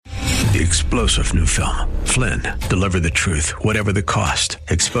the explosive new film, Flynn, Deliver the Truth, Whatever the Cost,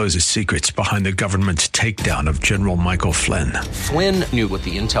 exposes secrets behind the government's takedown of General Michael Flynn. Flynn knew what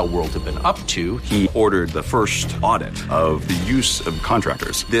the intel world had been up to. He ordered the first audit of the use of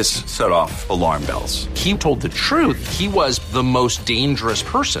contractors. This set off alarm bells. He told the truth. He was the most dangerous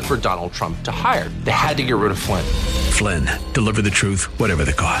person for Donald Trump to hire. They had to get rid of Flynn. Flynn, Deliver the Truth, Whatever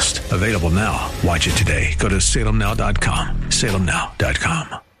the Cost. Available now. Watch it today. Go to salemnow.com.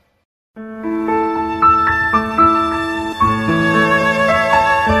 salemnow.com.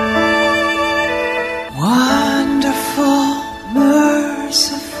 Wonderful,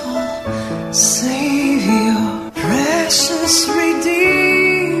 merciful Savior, precious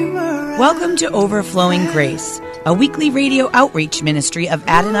Redeemer. Welcome to Overflowing Grace, a weekly radio outreach ministry of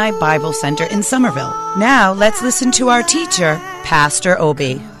Adonai Bible Center in Somerville. Now, let's listen to our teacher, Pastor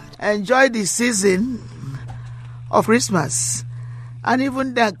Obi. Enjoy the season of Christmas, and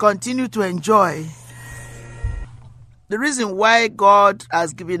even then continue to enjoy. The reason why God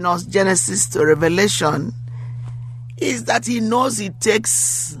has given us Genesis to Revelation is that He knows it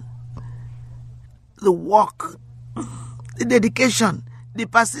takes the work, the dedication, the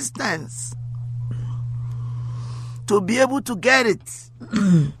persistence to be able to get it.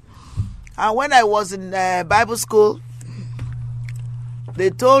 And when I was in Bible school, they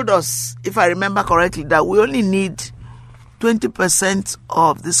told us, if I remember correctly, that we only need 20%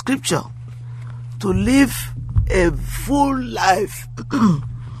 of the scripture to live a full life.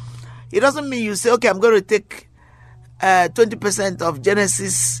 It doesn't mean you say, okay, I'm going to take 20% of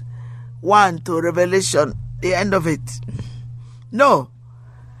Genesis 1 to Revelation, the end of it. No.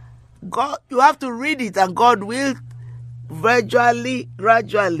 God, you have to read it, and God will gradually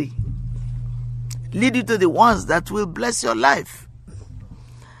lead you to the ones that will bless your life.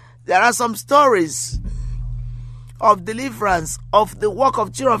 There are some stories of deliverance of the work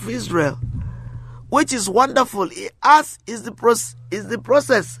of children of Israel, which is wonderful. As is the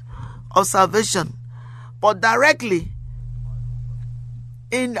process of salvation. But directly,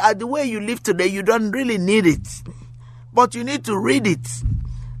 in the way you live today, you don't really need it. But you need to read it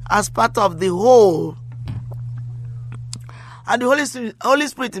as part of the whole. And the Holy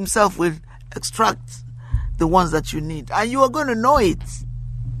Spirit Himself will extract the ones that you need. And you are going to know it.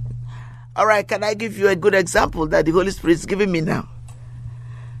 All right, can I give you a good example that the Holy Spirit is giving me now?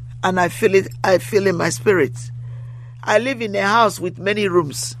 And I feel it in my spirit. I live in a house with many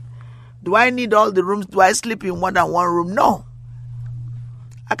rooms. Do I need all the rooms? Do I sleep in more than one room? No.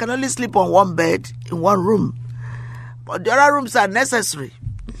 I can only sleep on one bed in one room. But the other rooms are necessary.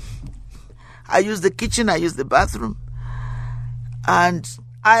 I use the kitchen, I use the bathroom. And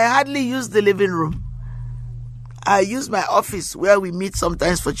I hardly use the living room. I use my office where we meet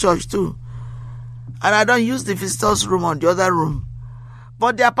sometimes for church too. And I don't use the visitors' room on the other room.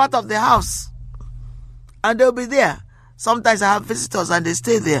 But they are part of the house. And they'll be there. Sometimes I have visitors and they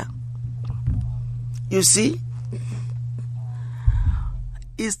stay there. You see?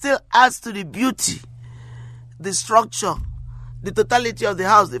 It still adds to the beauty, the structure, the totality of the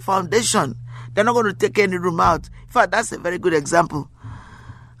house, the foundation. They're not going to take any room out. In fact, that's a very good example.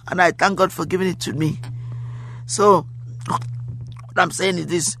 And I thank God for giving it to me. So, what I'm saying is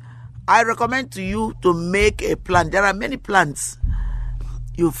this. I recommend to you to make a plan. There are many plans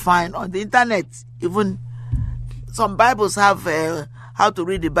you find on the internet. Even some Bibles have how to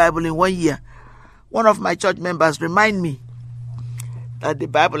read the Bible in 1 year. One of my church members remind me that the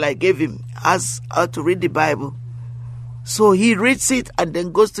Bible I gave him has how to read the Bible. So he reads it and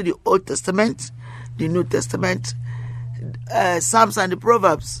then goes to the Old Testament, the New Testament, Psalms and the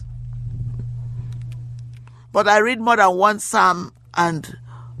Proverbs. But I read more than one Psalm and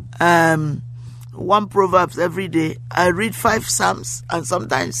one Proverbs every day. I read 5 Psalms and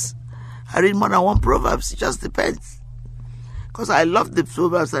sometimes I read more than one Proverbs. It just depends. Because I love the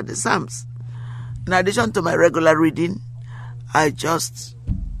Proverbs and the Psalms. In addition to my regular reading, I just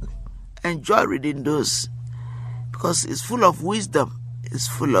enjoy reading those because it's full of wisdom. It's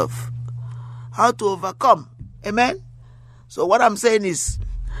full of how to overcome. Amen? So what I'm saying is,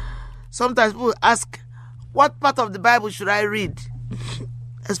 sometimes people ask, what part of the Bible should I read?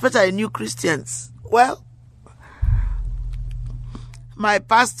 Especially new Christians. Well, my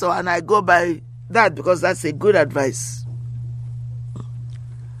pastor and I go by that because that's a good advice.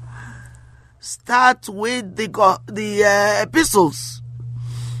 Start with the epistles.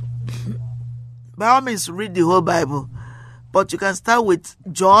 By all means, read the whole Bible. But you can start with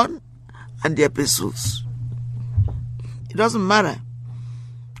John and the epistles. It doesn't matter.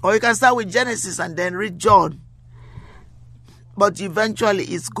 Or you can start with Genesis and then read John. But eventually,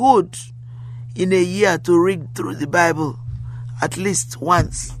 it's good in a year to read through the Bible at least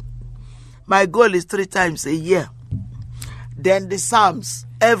once. My goal is 3 times a year. Then the Psalms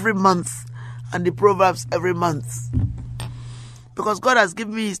every month and the Proverbs every month. Because God has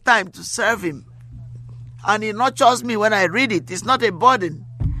given me his time to serve him. And he nurtures me when I read it. It's not a burden.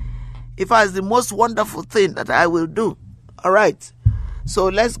 In fact, it's the most wonderful thing that I will do. All right. So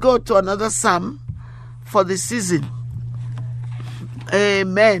let's go to another Psalm for the season.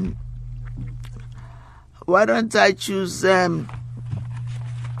 Amen. Why don't I choose Amen.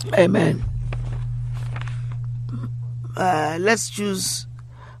 Let's choose,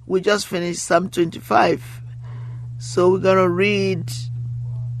 we just finished Psalm 25. So we're going to read,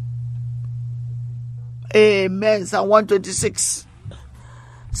 Amen, Psalm 126.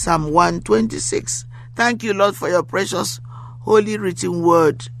 Psalm 126. Thank you, Lord, for your precious, holy written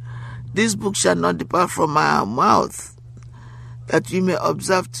word. This book shall not depart from my mouth, that we may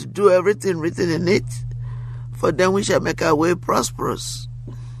observe to do everything written in it, for then we shall make our way prosperous.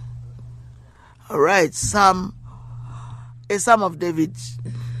 All right, a Psalm of David.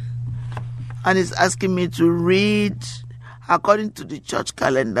 And it's asking me to read according to the church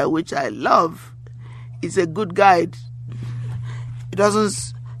calendar, which I love. It's a good guide.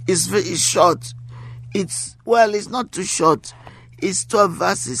 It's short. It's not too short. It's 12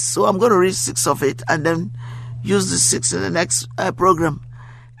 verses. So I'm going to read 6 of it and then use the 6 in the next program.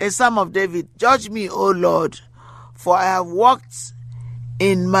 A Psalm of David. Judge me, O Lord, for I have walked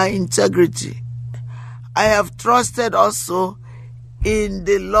in my integrity. I have trusted also in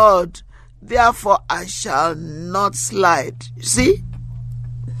the Lord. Therefore I shall not slide. See?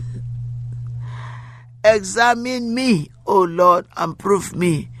 Examine me, O Lord, and prove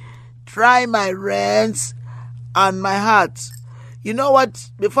me. Try my reins and my heart. You know what?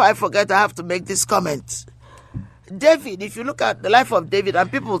 Before I forget, I have to make this comment. David, if you look at the life of David,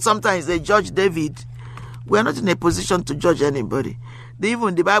 and people sometimes they judge David, we are not in a position to judge anybody.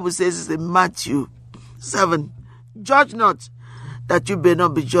 Even the Bible says it's in Matthew 7, judge not, that you may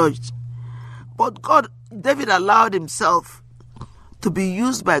not be judged. But David allowed himself to be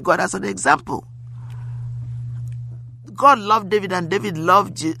used by God as an example. God loved David and David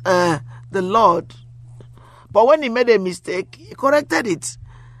loved the Lord. But when he made a mistake, he corrected it.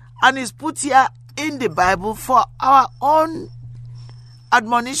 And it's put here in the Bible for our own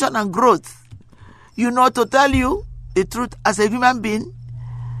admonition and growth. To tell you the truth as a human being,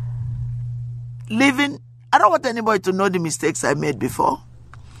 living, I don't want anybody to know the mistakes I made before.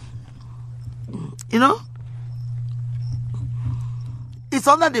 It's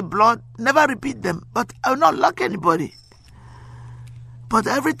under the blood, never repeat them, but I will not lock anybody. But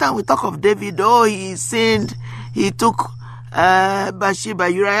every time we talk of David, he sinned, he took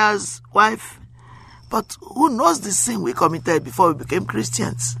Bathsheba, Uriah's wife. But who knows the sin we committed before we became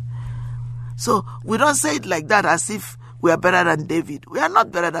Christians? So we don't say it like that as if we are better than David. We are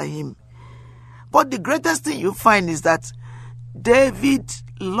not better than him. But the greatest thing you find is that David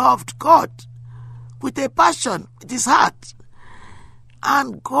loved God with a passion, with his heart.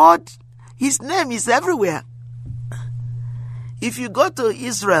 And God, his name is everywhere. If you go to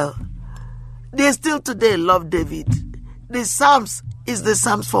Israel, they still today love David. The Psalms is the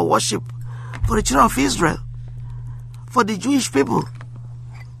Psalms for worship, for the children of Israel, for the Jewish people.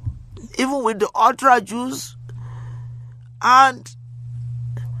 Even with the ultra Jews and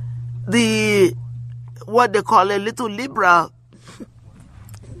what they call a little liberal,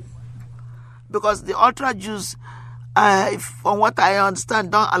 because the ultra Jews, from what I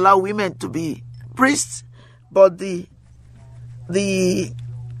understand, don't allow women to be priests, but the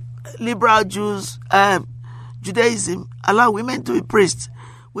liberal Jews, Judaism, allow women to be priests.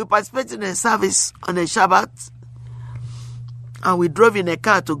 We participated in a service on a Shabbat, and we drove in a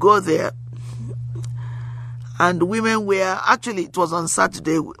car to go there. And women were, actually it was on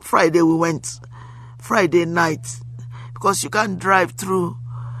Saturday, Friday we went, Friday night, because you can't drive through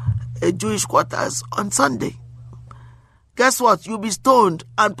a Jewish quarters on Sunday. Guess what? You'll be stoned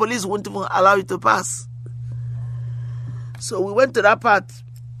and police won't even allow you to pass. So we went to that part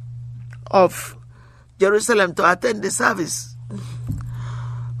of Jerusalem to attend the service.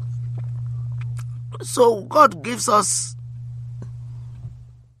 So God gives us,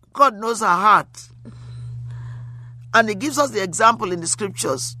 God knows our heart. And he gives us the example in the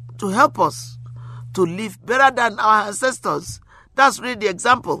scriptures to help us to live better than our ancestors. That's really the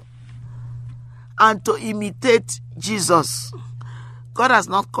example. And to imitate Jesus. God has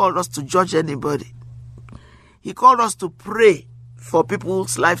not called us to judge anybody. He called us to pray for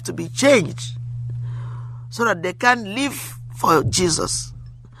people's life to be changed so that they can live for Jesus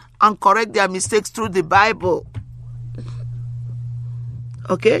and correct their mistakes through the Bible.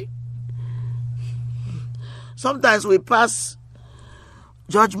 Okay? Sometimes we pass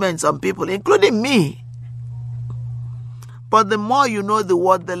judgments on people, including me. But the more you know the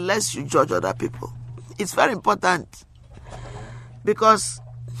word, the less you judge other people. It's very important. Because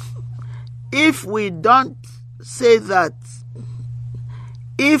if we don't say that,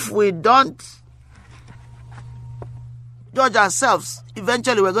 if we don't judge ourselves,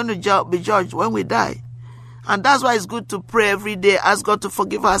 eventually we're going to be judged when we die. And that's why it's good to pray every day, ask God to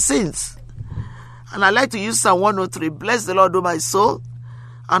forgive our sins. And I like to use Psalm 103, bless the Lord, O my soul,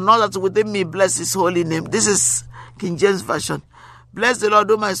 and all that within me bless his holy name. This is King James Version. Bless the Lord,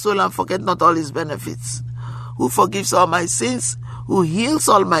 O my soul, and forget not all his benefits, who forgives all my sins, who heals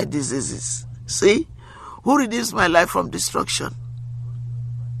all my diseases. See? Who redeems my life from destruction.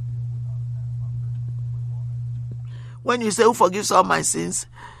 When you say who forgives all my sins,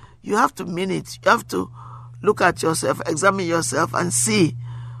 you have to mean it. You have to look at yourself, examine yourself, and see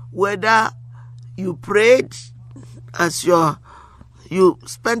whether you prayed as you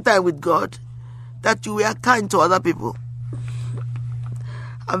spent time with God, that you were kind to other people.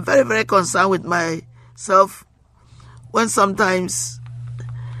 I'm very, very concerned with myself when sometimes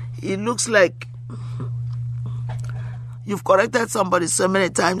it looks like you've corrected somebody so many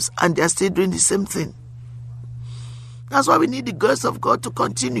times and they're still doing the same thing. That's why we need the grace of God to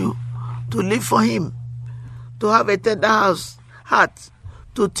continue to live for him, to have a tender heart,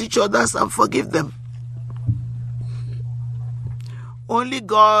 to teach others and forgive them. Only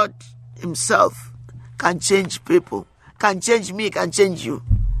God himself can change people, can change me, can change you.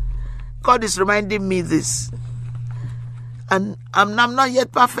 God is reminding me this. And I'm not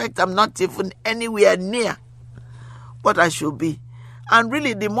yet perfect. I'm not even anywhere near what I should be. And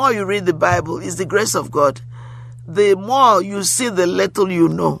really, the more you read the Bible, is the grace of God, the more you see the little you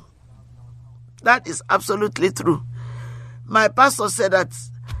know. That is absolutely true. My pastor said that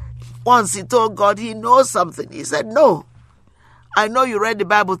once he told God he knows something. He said, no, I know you read the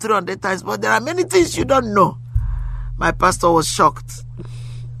Bible 300 times, but there are many things you don't know. My pastor was shocked.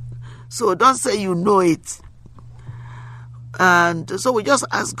 So don't say you know it. And so we just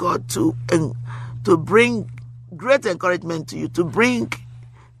ask God to bring great encouragement to you, to bring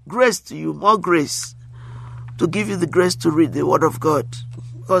grace to you, more grace, to give you the grace to read the Word of God.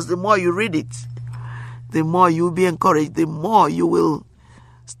 Because the more you read it, the more you will be encouraged, the more you will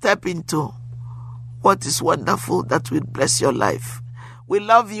step into what is wonderful that will bless your life. We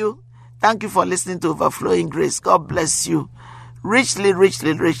love you. Thank you for listening to Overflowing Grace. God bless you richly,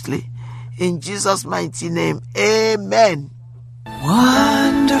 richly, richly. In Jesus' mighty name, amen.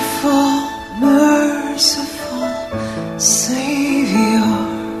 Wonderful, merciful Savior,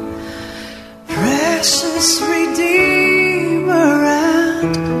 precious Redeemer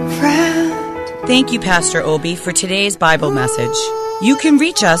and friend. Thank you, Pastor Obi, for today's Bible message. You can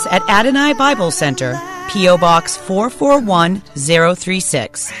reach us at Adonai Bible Center, P.O. Box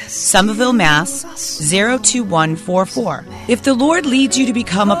 441036, Somerville, Mass. 02144. If the Lord leads you to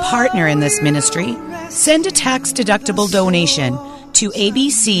become a partner in this ministry, send a tax-deductible donation to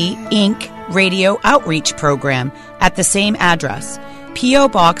ABC Inc. Radio Outreach Program at the same address, P.O.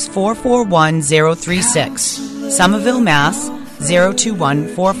 Box 441036, Somerville, Mass.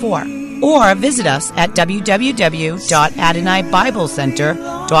 02144. Or visit us at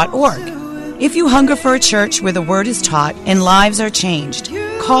www.AdonaiBibleCenter.org. If you hunger for a church where the Word is taught and lives are changed,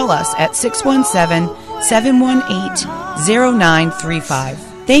 call us at 617-718-0935.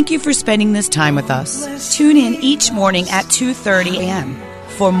 Thank you for spending this time with us. Tune in each morning at 2:30 a.m.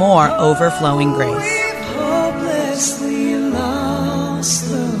 for more Overflowing Grace. Hopelessly lost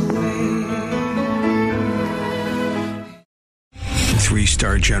the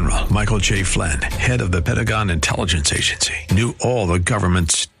Three-star General Michael J. Flynn, head of the Pentagon Intelligence Agency, knew all the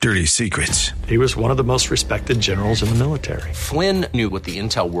government's dirty secrets. He was one of the most respected generals in the military. Flynn knew what the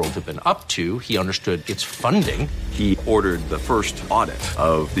intel world had been up to. He understood its funding. He ordered the first audit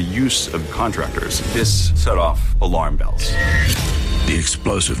of the use of contractors. This set off alarm bells. The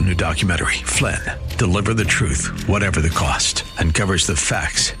explosive new documentary, Flynn, Deliver the Truth, Whatever the Cost, uncovers the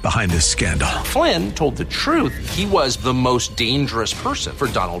facts behind this scandal. Flynn told the truth. He was the most dangerous person for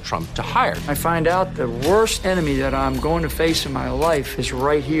Donald Trump to hire. I find out the worst enemy that I'm going to face in my life is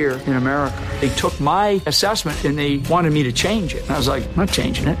right here in America. They took my assessment and they wanted me to change it. And I was like, I'm not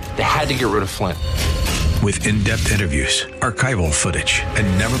changing it. They had to get rid of Flynn. With in-depth interviews, archival footage,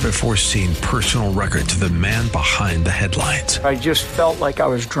 and never-before-seen personal records of the man behind the headlines. I just felt like I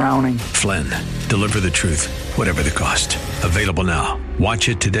was drowning. Flynn, Deliver the Truth, Whatever the Cost. Available now. Watch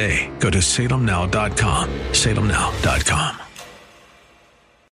it today. Go to salemnow.com. salemnow.com.